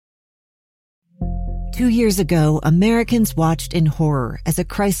2 years ago, Americans watched in horror as a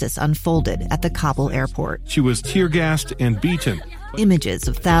crisis unfolded at the Kabul airport. She was tear-gassed and beaten. Images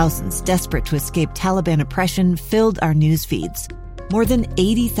of thousands desperate to escape Taliban oppression filled our news feeds. More than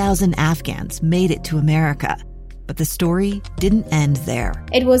 80,000 Afghans made it to America. But the story didn't end there.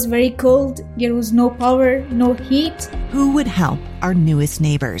 It was very cold. There was no power, no heat. Who would help our newest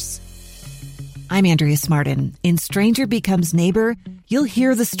neighbors? I'm Andrea Smartin. In Stranger Becomes Neighbor, you'll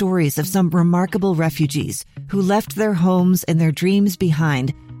hear the stories of some remarkable refugees who left their homes and their dreams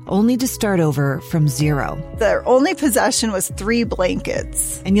behind, only to start over from zero. Their only possession was 3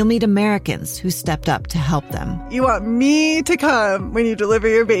 blankets. And you'll meet Americans who stepped up to help them. You want me to come when you deliver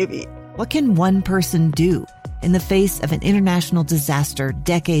your baby. What can one person do in the face of an international disaster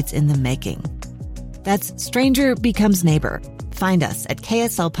decades in the making? That's Stranger Becomes Neighbor. Find us at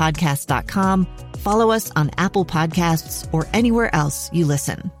kslpodcast.com. Follow us on Apple Podcasts or anywhere else you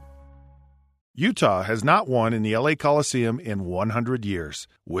listen. Utah has not won in the LA Coliseum in 100 years.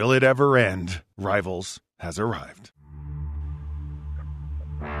 Will it ever end? Rivals has arrived.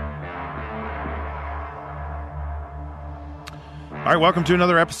 All right, welcome to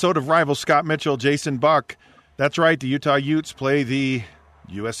another episode of Rivals. Scott Mitchell, Jason Buck. That's right, the Utah Utes play the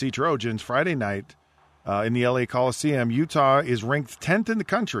USC Trojans Friday night in the LA Coliseum. Utah is ranked 10th in the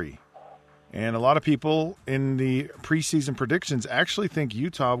country. And a lot of people in the preseason predictions actually think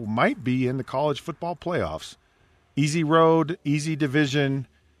Utah might be in the college football playoffs. Easy road, easy division.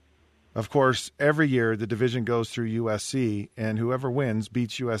 Of course, every year the division goes through USC, and whoever wins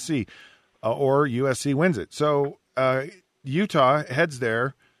beats USC, or USC wins it. So Utah heads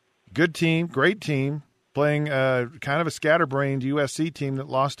there. Good team, great team, playing kind of a scatterbrained USC team that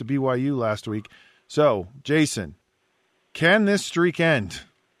lost to BYU last week. So, Jason, can this streak end?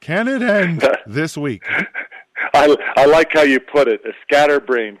 Can it end this week? I like how you put it, a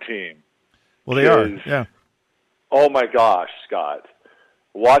scatterbrained team. Well, they are, yeah. Oh, my gosh, Scott.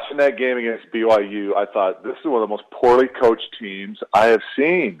 Watching that game against BYU, I thought, this is one of the most poorly coached teams I have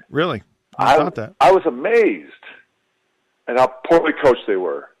seen. Really? I thought that. I was amazed at how poorly coached they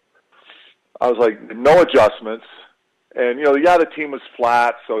were. I was like, no adjustments. And, the team was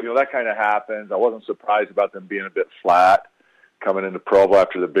flat, so, that kind of happens. I wasn't surprised about them being a bit flat coming into Provo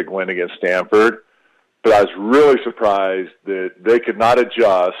after the big win against Stanford. But I was really surprised that they could not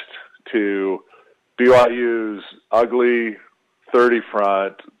adjust to BYU's ugly 30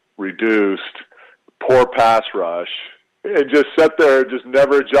 front, reduced, poor pass rush, and just sat there and just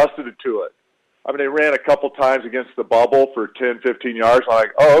never adjusted to it. I mean, they ran a couple times against the bubble for 10, 15 yards. I'm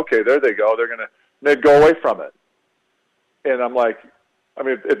like, oh, okay, there they go. They'd go away from it. And I'm like,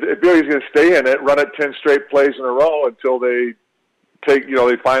 if BYU's going to stay in it, run it 10 straight plays in a row until they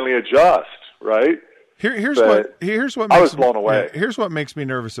they finally adjust, right? Here's what makes I was blown away. Here's what makes me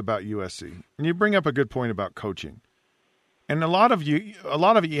nervous about USC. And you bring up a good point about coaching. And a lot of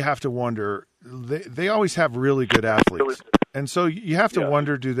you have to wonder, they always have really good athletes. And so you have to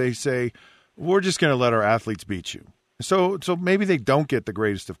wonder, do they say, we're just going to let our athletes beat you? So maybe they don't get the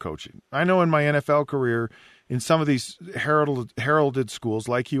greatest of coaching. I know in my NFL career, in some of these heralded schools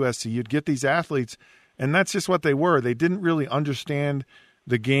like USC, you'd get these athletes, and that's just what they were. They didn't really understand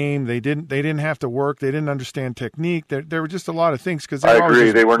the game. They didn't have to work. They didn't understand technique. There were just a lot of things. I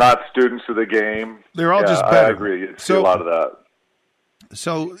agree. They were not students of the game. They were all just better. I agree. You see a lot of that.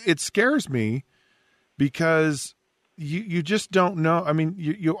 So it scares me because you just don't know. I mean,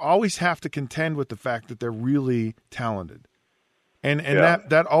 you always have to contend with the fact that they're really talented. And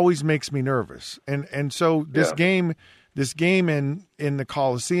that always makes me nervous. And so this game in the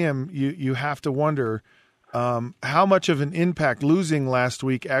Coliseum, you have to wonder how much of an impact losing last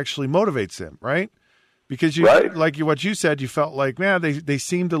week actually motivates them, right? Because what you said, you felt like, man, they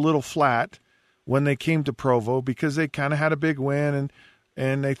seemed a little flat when they came to Provo because they kind of had a big win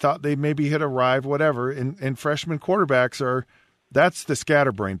and they thought they maybe had arrived, whatever. And freshman quarterbacks that's the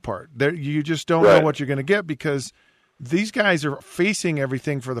scatterbrained part. You just don't know what you're going to get because these guys are facing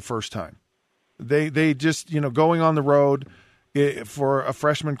everything for the first time. They just, going on the road for a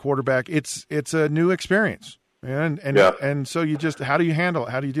freshman quarterback, it's a new experience. And so you just, how do you handle it?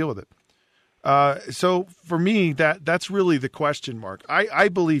 How do you deal with it? So for me, that's really the question mark. I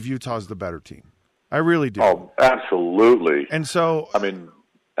believe Utah's the better team. I really do. Oh, absolutely. And so,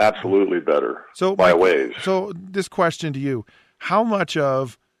 absolutely better. So by ways. So this question to you, how much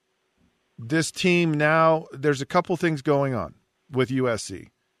of this team now, there's a couple things going on with USC.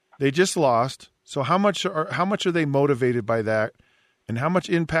 They just lost. So how much are they motivated by that? And how much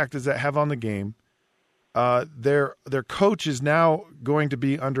impact does that have on the game? Their coach is now going to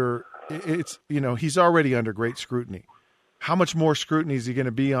be under, he's already under great scrutiny. how much more scrutiny is he going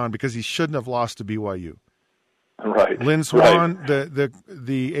to be on because he shouldn't have lost to BYU? Right. Lynn Swann, the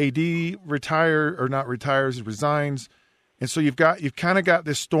AD resigns, and so you've kind of got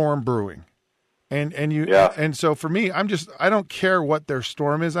this storm brewing, and so for me, I don't care what their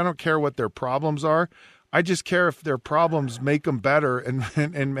storm is, I don't care what their problems are, I just care if their problems make them better and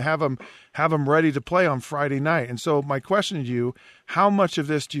have them ready to play on Friday night. And so my question to you: how much of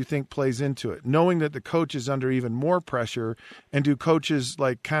this do you think plays into it, knowing that the coach is under even more pressure, and do coaches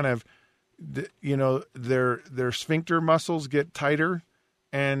like kind of their sphincter muscles get tighter,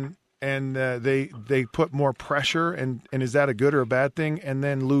 and they put more pressure, and is that a good or a bad thing? And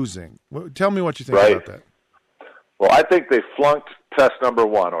then losing. Tell me what you think about that. Well, I think they flunked test number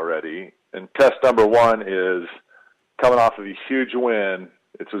 1 already, and test number 1 is coming off of a huge win.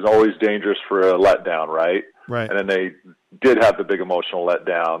 It's always dangerous for a letdown, right? Right. And then they did have the big emotional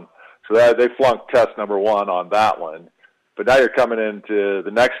letdown, so they flunked test number 1 on that one. But now you're coming into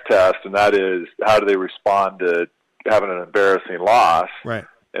the next test, and that is how do they respond to having an embarrassing loss, right,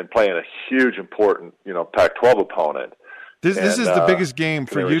 and playing a huge, important, Pac-12 opponent. This is the biggest game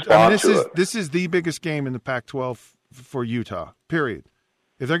for Utah. I mean, this is the biggest game in the Pac-12 for Utah. Period.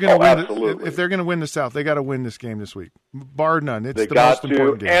 If they're going to win the South, they got to win this game this week, bar none. It's the most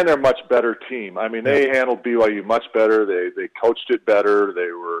important game, and they're a much better team. I mean, they handled BYU much better. They coached it better.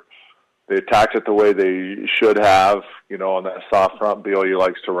 They attacked it the way they should have, on that soft front BYU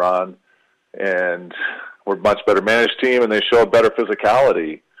likes to run. And we're a much better managed team, and they showed better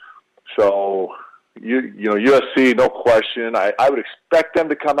physicality. So, USC, no question. I would expect them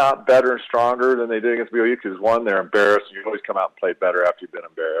to come out better and stronger than they did against BYU because, one, they're embarrassed. You always come out and play better after you've been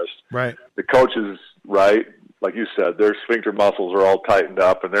embarrassed. Right. The coaches, right, like you said, their sphincter muscles are all tightened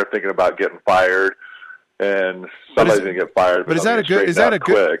up, and they're thinking about getting fired. And somebody's going to get fired. But is that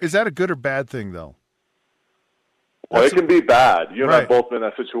a good or bad thing, though? Well, it can be bad. You and I have both been in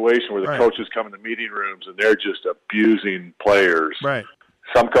that situation where the coaches come in the meeting rooms and they're just abusing players. Right.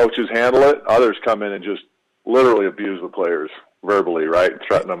 Some coaches handle it. Others come in and just literally abuse the players verbally, right? And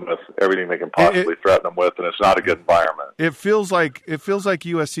threaten them with everything they can possibly threaten them with, and it's not a good environment. It feels like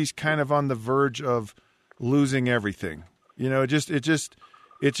USC's kind of on the verge of losing everything.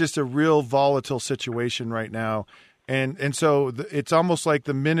 It's just a real volatile situation right now. And so it's almost like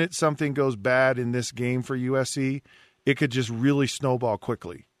the minute something goes bad in this game for USC, it could just really snowball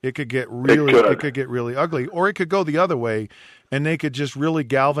quickly. It could get really ugly, or it could go the other way, and they could just really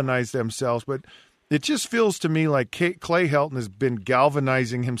galvanize themselves. But it just feels to me like Clay Helton has been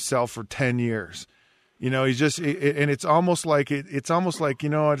galvanizing himself for 10 years. He's just, and it's almost like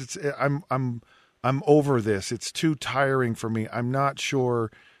I'm over this. It's too tiring for me. I'm not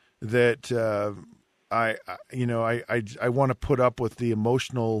sure that I want to put up with the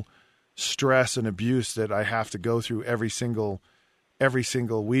emotional stress and abuse that I have to go through every single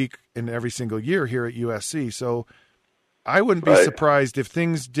week and every single year here at USC. So I wouldn't be surprised if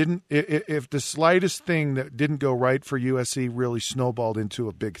if the slightest thing that didn't go right for USC really snowballed into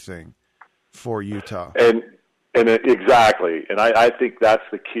a big thing for Utah. Exactly. And I think that's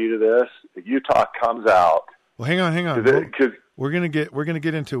the key to this. Utah comes out. Well, hang on. We're gonna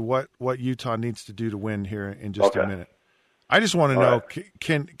get into what Utah needs to do to win here in just a minute. I just want to know,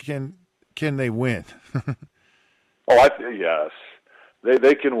 can they win? Yes.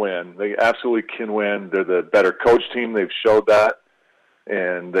 They can win. They absolutely can win. They're the better coach team. They've showed that,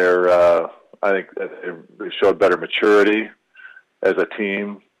 and I think they showed better maturity as a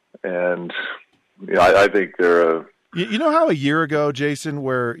team. And I think they're You know how a year ago, Jason,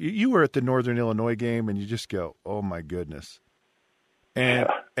 where you were at the Northern Illinois game and you just go, "Oh my goodness," and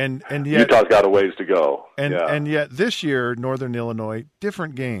yet Utah's got a ways to go. And yet this year, Northern Illinois,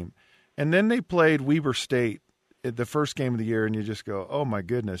 different game, and then they played Weber State at the first game of the year, and you just go, "Oh my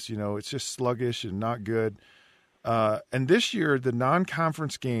goodness," it's just sluggish and not good. And this year, the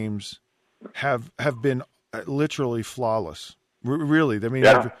non-conference games have been literally flawless. Really, I mean.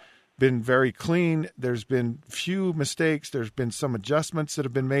 Yeah. Been very clean. There's been few mistakes. There's been some adjustments that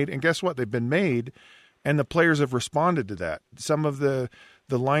have been made, and guess what? They've been made, and the players have responded to that. Some of the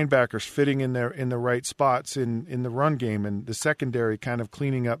linebackers fitting in the right spots in the run game, and the secondary kind of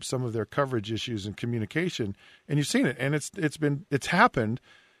cleaning up some of their coverage issues and communication. And you've seen it, and it's happened.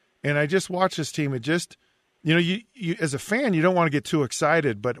 And I just watched this team. It just, you as a fan, you don't want to get too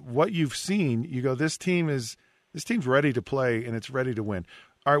excited, but what you've seen, you go, this team's ready to play and it's ready to win.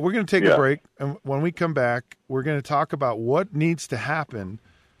 All right, we're going to take a break, and when we come back, we're going to talk about what needs to happen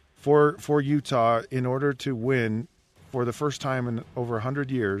for Utah in order to win for the first time in over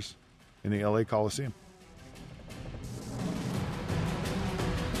 100 years in the LA Coliseum.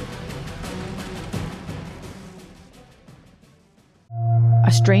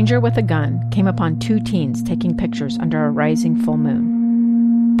 a stranger with a gun came upon two teens taking pictures under a rising full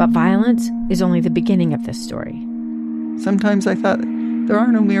moon. But violence is only the beginning of this story. Sometimes I thought, there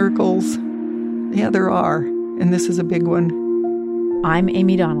are no miracles. Yeah, there are, and this is a big one. I'm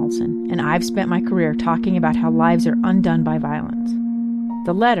Amy Donaldson, and I've spent my career talking about how lives are undone by violence.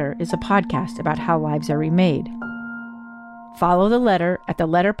 The Letter is a podcast about how lives are remade. Follow The Letter at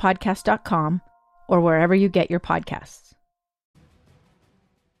theletterpodcast.com or wherever you get your podcasts.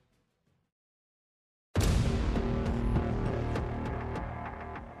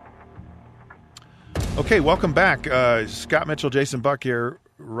 Okay, welcome back. Scott Mitchell, Jason Buck here,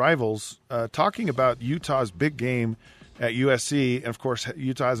 Rivals, talking about Utah's big game at USC. And, of course,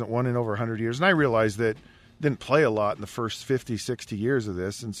 Utah hasn't won in over 100 years. And I realize that didn't play a lot in the first 50, 60 years of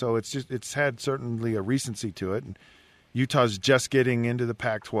this. And so it's had certainly a recency to it. And Utah's just getting into the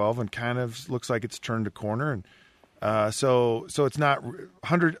Pac-12 and kind of looks like it's turned a corner. And so it's not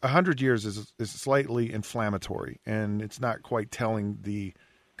 100 years is slightly inflammatory, and it's not quite telling the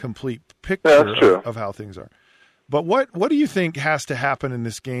complete picture of how things are. But what do you think has to happen in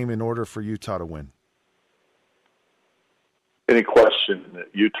this game in order for Utah to win? Any question that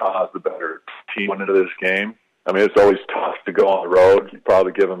Utah is the better team going into this game. I mean, it's always tough to go on the road. You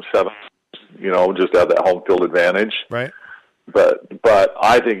probably give them 7, just have that home field advantage. Right. But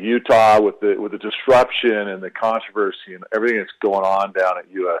I think Utah, with the disruption and the controversy and everything that's going on down at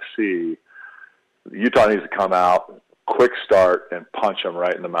USC, Utah needs to come out, quick start, and punch them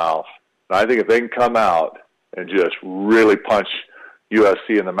right in the mouth. And I think if they can come out and just really punch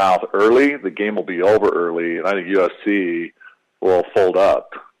USC in the mouth early, the game will be over early, and I think USC will fold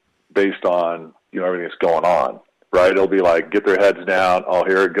up based on everything that's going on. Right? It'll be like, get their heads down. Oh,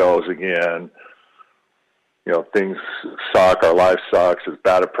 here it goes again. Things suck. Our life sucks. It's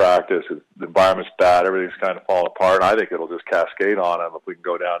bad at practice. The environment's bad. Everything's kind of falling apart. And I think it'll just cascade on them if we can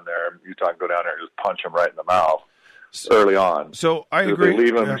go down there. Utah can go down there and just punch them right in the mouth early on. So I agree. If they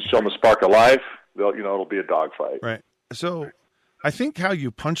leave them, show them a spark of life, it'll be a dogfight. Right. So I think how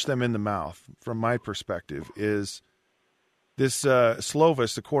you punch them in the mouth, from my perspective, is this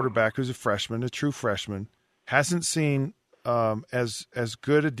Slovis, the quarterback, who's a freshman, a true freshman, hasn't seen as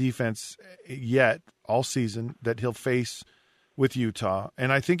good a defense yet all season that he'll face with Utah.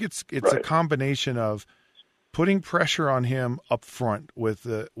 And I think it's right. A combination of putting pressure on him up front with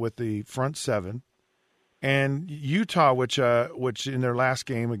the front seven, and Utah, which in their last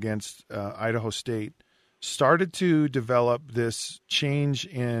game against Idaho State started to develop this change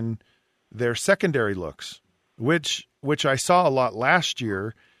in their secondary looks, which I saw a lot last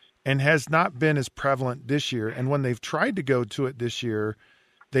year and has not been as prevalent this year. And when they've tried to go to it this year,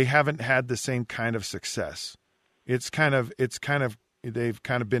 they haven't had the same kind of success. They've kind of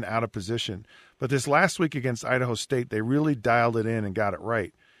been out of position. But this last week against Idaho State, they really dialed it in and got it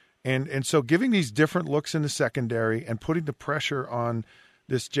right. And so giving these different looks in the secondary and putting the pressure on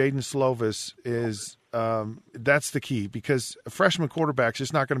this Jaden Slovis is that's the key, because a freshman quarterback's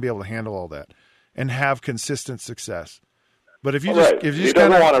just not going to be able to handle all that and have consistent success. But if you he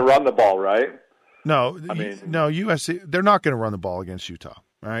doesn't want to run the ball, right? No, USC, they're not going to run the ball against Utah,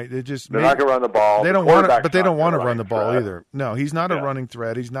 right? They're not going to run the ball. They don't want to, but they don't want to run the ball either. No, he's not a running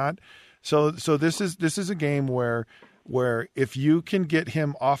threat. He's not. So this is a game where if you can get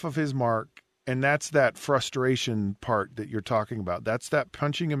him off of his mark, and that's that frustration part that you're talking about. That's that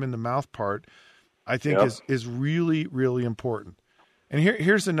punching him in the mouth part. I think is really, really important. And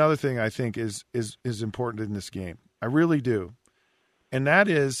here's another thing I think is important in this game. I really do. And that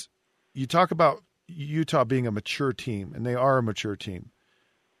is, you talk about Utah being a mature team, and they are a mature team.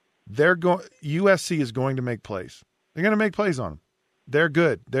 USC is going to make plays. They're going to make plays on them. They're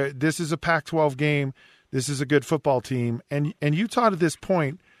good. This is a Pac-12 game. This is a good football team. And Utah to this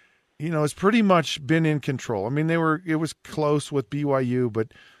point, has pretty much been in control. I mean, it was close with BYU,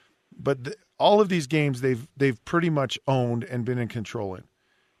 but all of these games they've pretty much owned and been in control in.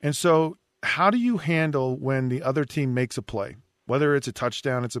 And so how do you handle when the other team makes a play? Whether it's a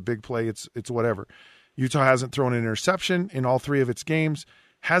touchdown, it's a big play, it's whatever. Utah hasn't thrown an interception in all 3 of its games,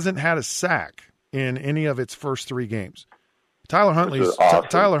 hasn't had a sack in any of its first 3 games. Tyler Huntley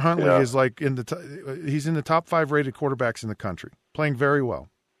awesome. is like he's in the top 5 rated quarterbacks in the country, playing very well.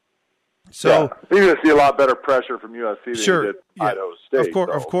 So you're going to see a lot better pressure from USC than you did Idaho State.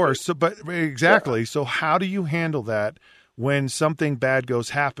 Of course. So, but exactly. Yeah. So how do you handle that when something bad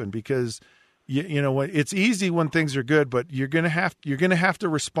happen? Because it's easy when things are good, but you're going to have to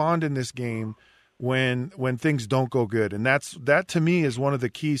respond in this game when things don't go good. And that to me is one of the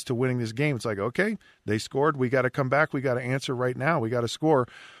keys to winning this game. It's like, okay, they scored, we got to come back, we got to answer right now, we got to score.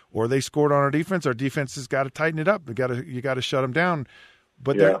 Or they scored on our defense has got to tighten it up. You got to shut them down.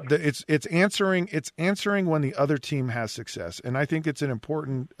 But it's answering when the other team has success, and I think it's an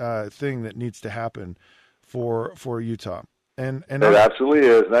important thing that needs to happen for Utah. And it absolutely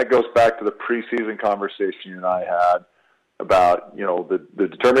is, and that goes back to the preseason conversation you and I had about the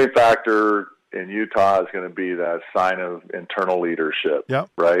determining factor in Utah is going to be that sign of internal leadership,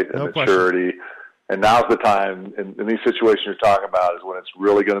 right, and maturity. Question. And now's the time in these situations you're talking about is when it's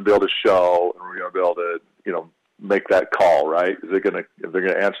really going to be able to show, and we're going to be able to make that call, right? If they're going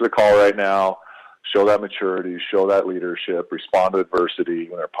to answer the call right now, show that maturity, show that leadership, respond to adversity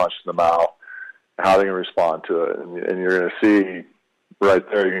when they're punched in the mouth, how they're going to respond to it, and you're going to see right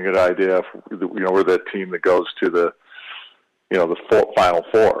there. You're going to get an idea if we're that team that goes to the Final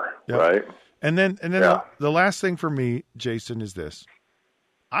Four, right? And then the last thing for me, Jason, is this: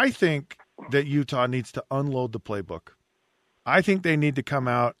 I think that Utah needs to unload the playbook. I think they need to come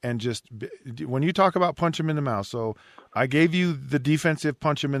out and just, when you talk about punch them in the mouth, so I gave you the defensive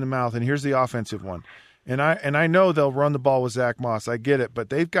punch them in the mouth, and here's the offensive one. And I know they'll run the ball with Zach Moss. I get it,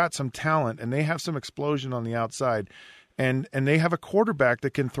 but they've got some talent, and they have some explosion on the outside. And they have a quarterback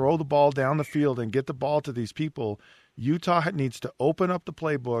that can throw the ball down the field and get the ball to these people. Utah needs to open up the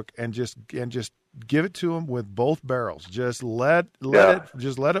playbook and just give it to them with both barrels. Just let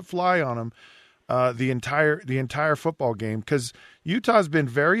it fly on them. The entire football game, because Utah's been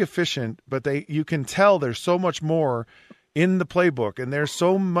very efficient, but you can tell there's so much more in the playbook, and there's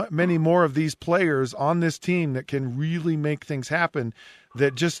so many more of these players on this team that can really make things happen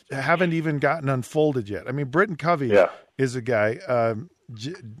that just haven't even gotten unfolded yet. I mean, Britton Covey is a guy.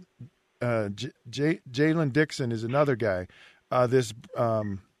 Jalen Dixon is another guy. This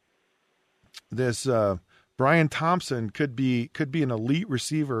Brian Thompson could be an elite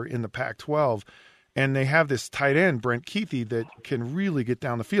receiver in the Pac-12, and they have this tight end, Brent Keithy, that can really get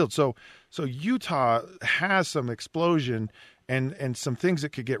down the field. So Utah has some explosion and some things that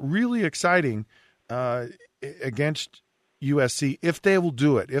could get really exciting against USC if they will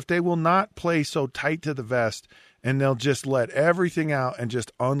do it. If they will not play so tight to the vest and they'll just let everything out and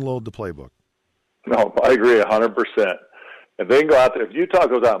just unload the playbook. No, I agree 100%. If they can go out there, if Utah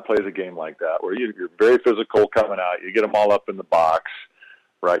goes out and plays a game like that, where you're very physical coming out, you get them all up in the box,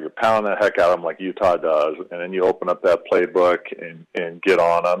 right? You're pounding the heck out of them like Utah does, and then you open up that playbook and get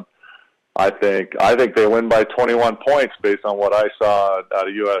on them. I think they win by 21 points based on what I saw out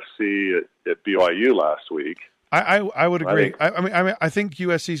of USC at BYU last week. I would agree. I think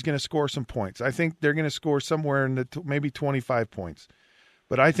USC is going to score some points. I think they're going to score somewhere in maybe 25 points.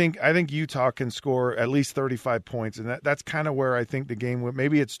 But I think Utah can score at least 35 points, and that's kind of where I think the game –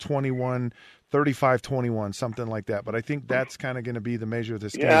 maybe it's 21, 35-21, something like that. But I think that's kind of going to be the measure of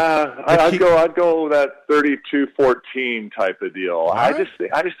this game. Yeah, I'd go that 32-14 type of deal. Right.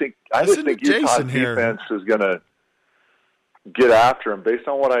 I just think Utah's defense is going to get after him based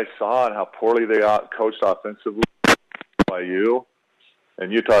on what I saw and how poorly they coached offensively by you.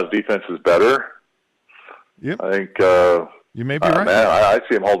 And Utah's defense is better. Yep. I think you may be right. Man, I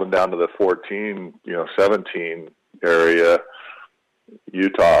see him holding down to the 14, 17 area.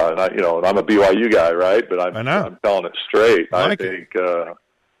 Utah, and I'm a BYU guy, right? But I'm telling it straight. I think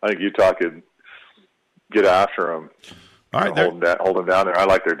Utah could get after him. All right, hold them down there. I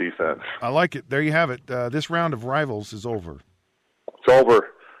like their defense. I like it. There you have it. This round of rivals is over. It's over.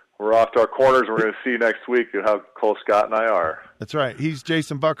 We're off to our corners. We're going to see next week how close Scott and I are. That's right. He's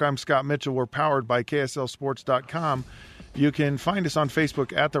Jason Buck. I'm Scott Mitchell. We're powered by KSLSports.com. You can find us on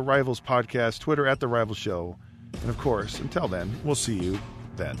Facebook at The Rivals Podcast, Twitter at The Rivals Show. And, of course, until then, we'll see you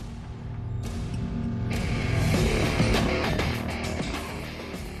then.